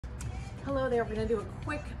Hello there, we're gonna do a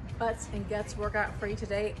quick butts and guts workout for you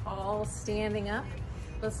today, all standing up.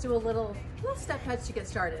 Let's do a little step touch to get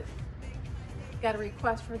started. Got a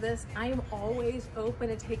request for this? I am always open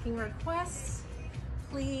to taking requests.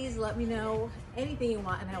 Please let me know anything you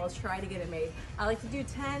want and I will try to get it made. I like to do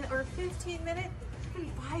 10 or 15 minutes,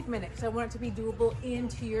 even 5 minutes. I want it to be doable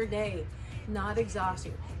into your day, not exhaust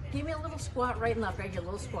you. Give me a little squat right and left, right here, a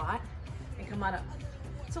little squat, and come on up.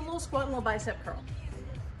 It's a little squat and a little bicep curl,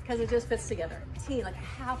 because it just fits together. Like a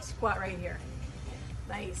half squat right here.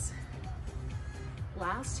 Nice.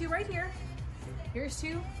 Last two right here. Here's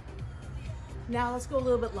two. Now let's go a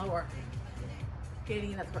little bit lower.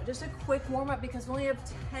 Getting that throat. Just a quick warm up because we only have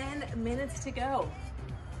 10 minutes to go.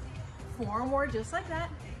 4 more just like that.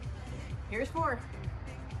 Here's 4.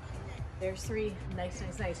 There's 3. Nice,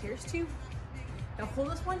 nice, nice. Here's 2. Now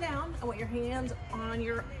hold this one down. I want your hands on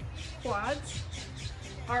your quads.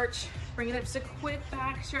 Arch. Bring it up, just a quick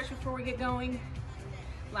back stretch before we get going.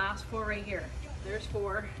 Last 4 right here. There's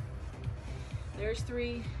 4. There's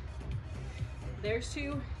 3. There's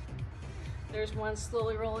 2. There's 1.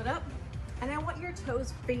 Slowly roll it up. And I want your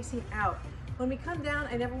toes facing out. When we come down,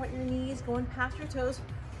 I never want your knees going past your toes.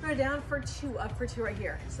 We're going down for 2, up for 2 right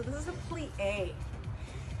here. So this is a plie.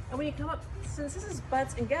 And when you come up, since this is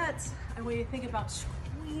butts and guts, I want you to think about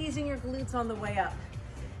squeezing your glutes on the way up.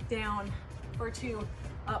 Down for 2,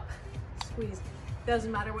 up. Squeeze.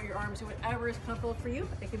 Doesn't matter what your arms do, whatever is comfortable for you.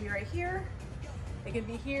 It can be right here, it can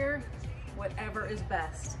be here, whatever is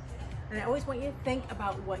best. And I always want you to think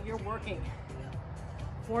about what you're working.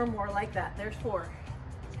 4 more like that. There's 4.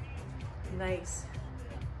 Nice.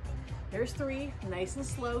 There's 3. Nice and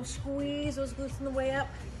slow. Squeeze those glutes on the way up.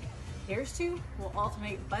 Here's 2. We'll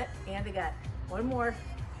alternate butt and a gut. 1 more.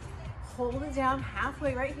 Hold it down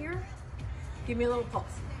halfway right here. Give me a little pulse.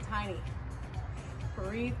 Tiny.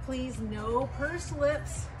 Breathe, please. No pursed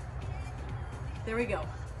lips. There we go.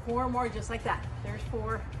 4 more just like that. There's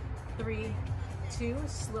 4, 3, 2.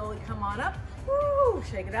 Slowly come on up. Woo!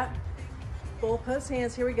 Shake it out. Both post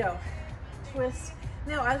hands. Here we go. Twist.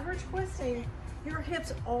 Now, as we're twisting, your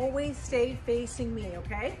hips always stay facing me,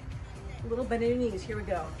 okay? A little bend in your knees. Here we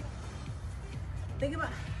go. Think about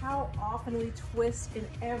how often we twist in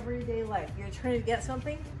everyday life. You're trying to get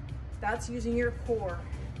something, that's using your core.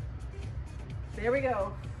 There we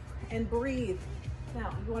go. And breathe.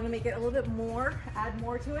 Now, you want to make it a little bit more, add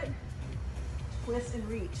more to it. Twist and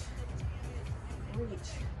reach. Reach.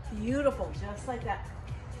 Beautiful, just like that.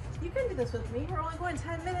 You can do this with me. We're only going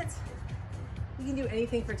 10 minutes. You can do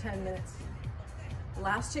anything for 10 minutes.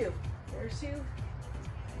 Last 2. There's 2.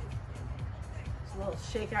 Just a little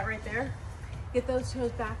shake out right there. Get those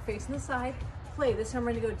toes back facing the side. Play. This time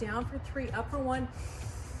we're going to go down for 3, up for 1.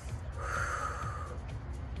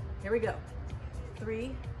 Here we go.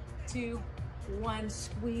 3, 2, 1,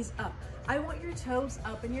 squeeze up. I want your toes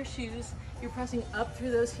up in your shoes. You're pressing up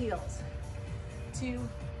through those heels. 2,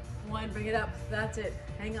 1, bring it up. That's it.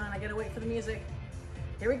 Hang on, I gotta wait for the music.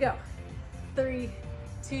 Here we go. 3,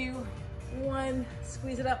 2, 1,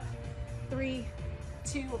 squeeze it up. 3,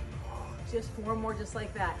 2, just 4 more just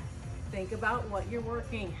like that. Think about what you're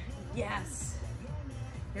working. Yes.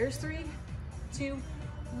 Here's 3, 2,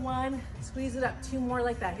 1, squeeze it up. 2 more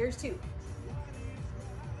like that. Here's 2.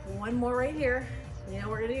 1 more right here. You know what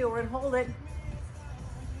we're gonna do? We're gonna hold it.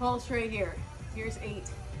 Pulse right here. Here's 8,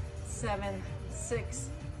 7, 6.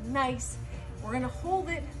 Nice. We're gonna hold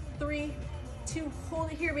it. 3, 2.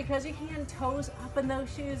 Hold it here because you can. Toes up in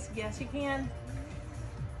those shoes. Yes, you can.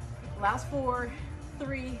 Last 4,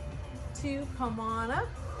 3, 2. Come on up.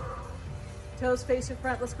 Toes face in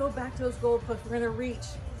front. Let's go back to those goalposts. We're gonna reach.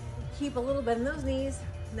 Keep a little bend in those knees.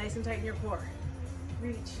 Nice and tight in your core.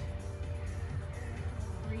 Reach.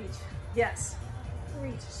 Reach. Yes.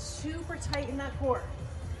 Reach. Super tight in that core.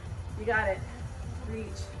 You got it. Reach.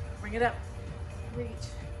 Bring it up. Reach.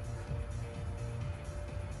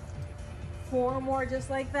 4 more just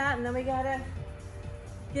like that. And then we gotta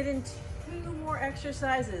get in 2 more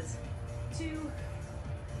exercises. 2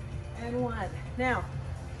 and 1. Now,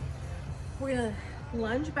 we're gonna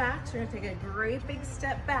lunge back. So we're gonna take a great big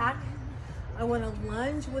step back. I wanna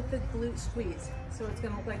lunge with the glute squeeze. So it's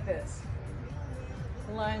gonna look like this.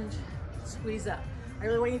 Lunge, squeeze up. I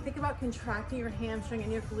really want you to think about contracting your hamstring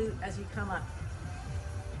and your glute as you come up.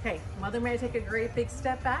 Okay, Mother, may I take a great big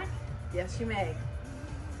step back? Yes, you may.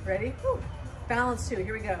 Ready? Woo. Balance 2,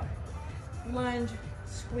 here we go. Lunge,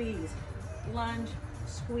 squeeze, lunge,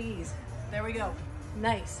 squeeze. There we go,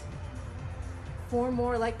 nice. 4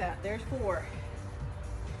 more like that, there's 4.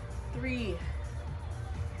 3,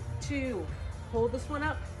 2, hold this one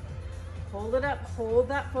up. Hold it up, hold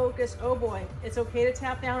that focus. Oh boy, it's okay to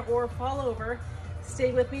tap down or fall over.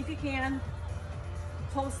 Stay with me if you can.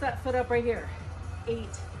 Pulse that foot up right here. 8,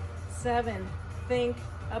 7, think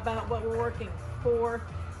about what we're working. 4,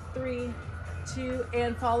 3, 2,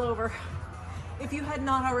 and fall over. If you had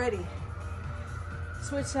not already,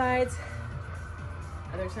 switch sides.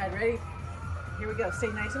 Other side, ready? Here we go. Stay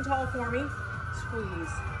nice and tall for me. Squeeze,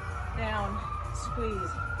 down, squeeze.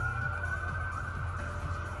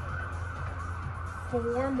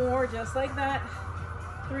 4 more, just like that.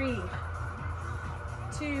 3,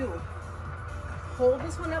 2, hold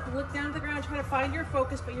this one up, look down to the ground, try to find your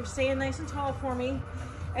focus, but you're staying nice and tall for me,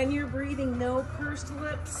 and you're breathing, no pursed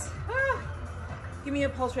lips. Give me a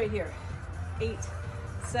pulse right here. 8,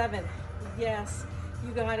 7, yes,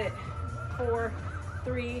 you got it. 4,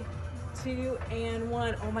 3, 2, and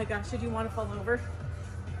 1. Oh my gosh, did you want to fall over?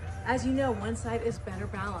 As you know, one side is better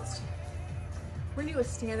balanced. We're gonna do a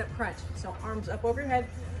stand-up crunch. So arms up over your head.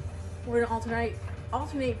 We're gonna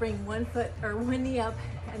alternate, bring one foot or one knee up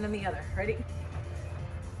and then the other. Ready?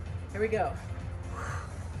 Here we go.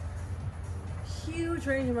 Huge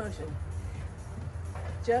range of motion.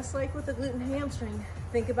 Just like with the glute and hamstring,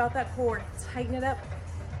 think about that core. Tighten it up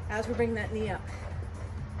as we bring that knee up.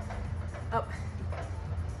 Up.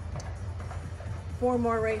 4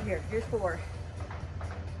 more right here. Here's 4.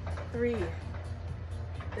 3.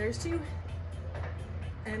 There's 2.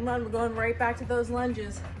 And 1. We're going right back to those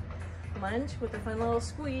lunges. Lunge with a fun little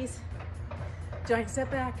squeeze. Giant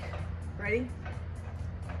step back. Ready?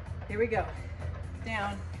 Here we go.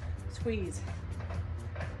 Down, squeeze,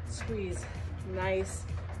 squeeze. Nice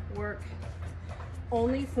work.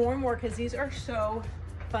 Only 4 more because these are so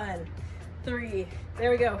fun. 3,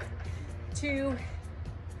 there we go. 2,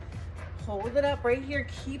 hold it up right here.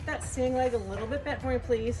 Keep that standing leg a little bit bent for me,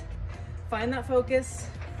 please. Find that focus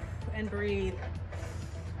and breathe.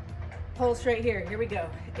 Pulse right here. Here we go.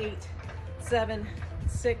 8, 7,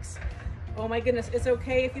 6. Oh my goodness, it's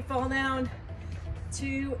okay if you fall down.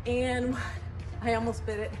 2 and 1. I almost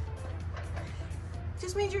bit it.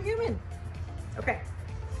 Just means you're human. Okay.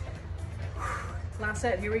 Last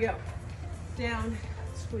set. Here we go. Down,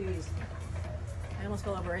 squeeze. I almost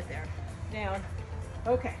fell over right there. Down.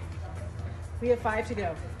 Okay. We have 5 to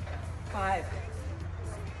go. 5,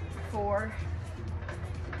 4,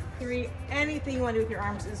 3. Anything you want to do with your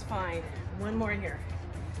arms is fine. 1 more here.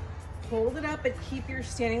 Hold it up and keep your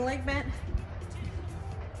standing leg bent.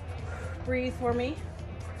 Breathe for me.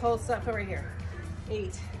 Pulse up over here.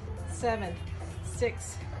 8, 7,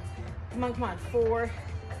 6. Come on, come on. 4,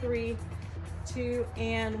 3, 2,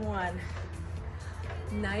 and 1.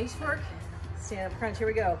 Nice work. Stand up crunch. Here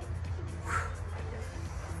we go.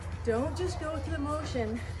 Don't just go through the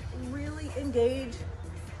motion. Really engage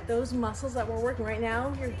those muscles that we're working right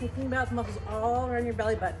now. You're thinking about the muscles all around your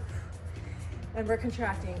belly button. And we're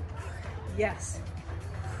contracting. Yes.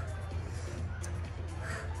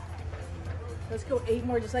 Let's go 8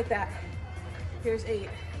 more just like that. Here's 8,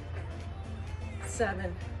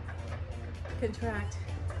 7, contract.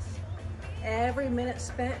 Every minute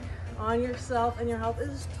spent on yourself and your health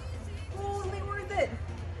is totally worth it.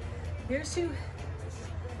 Here's 2.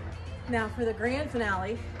 Now for the grand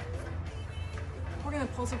finale, we're gonna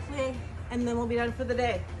pulse a play and then we'll be done for the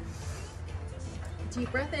day. Deep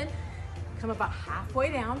breath in, come about halfway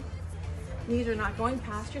down. Knees are not going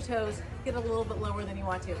past your toes. Get a little bit lower than you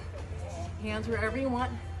want to. Hands wherever you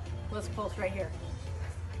want. Let's pulse right here.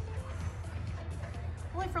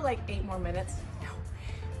 Only for like 8 more minutes.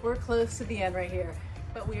 We're close to the end right here,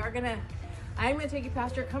 but I'm gonna take you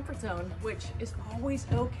past your comfort zone, which is always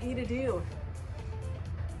okay to do.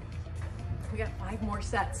 We got 5 more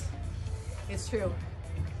sets. It's true.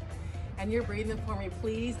 And you're breathing for me.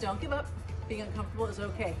 Please don't give up. Being uncomfortable is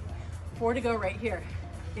okay. 4 to go right here.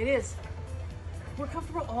 It is. We're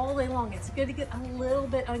comfortable all day long. It's good to get a little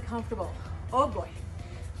bit uncomfortable. Oh boy.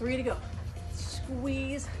 3 to go.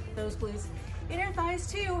 Squeeze those glutes. Inner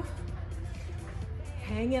thighs too.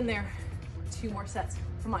 Hang in there. 2 more sets.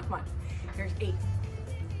 Come on, come on. Here's 8.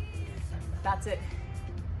 That's it.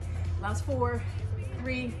 Last 4,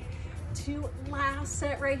 3, 2. Last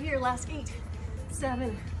set right here. Last 8,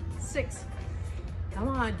 7, 6. Come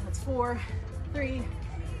on. That's 4, 3,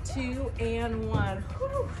 2, and 1.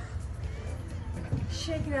 Whew.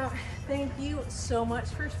 Shake it out. Thank you so much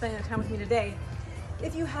for spending time with me today.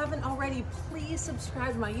 If you haven't already, please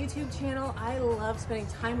subscribe to my YouTube channel. I love spending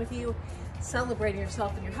time with you, celebrating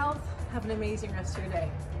yourself and your health. Have an amazing rest of your day.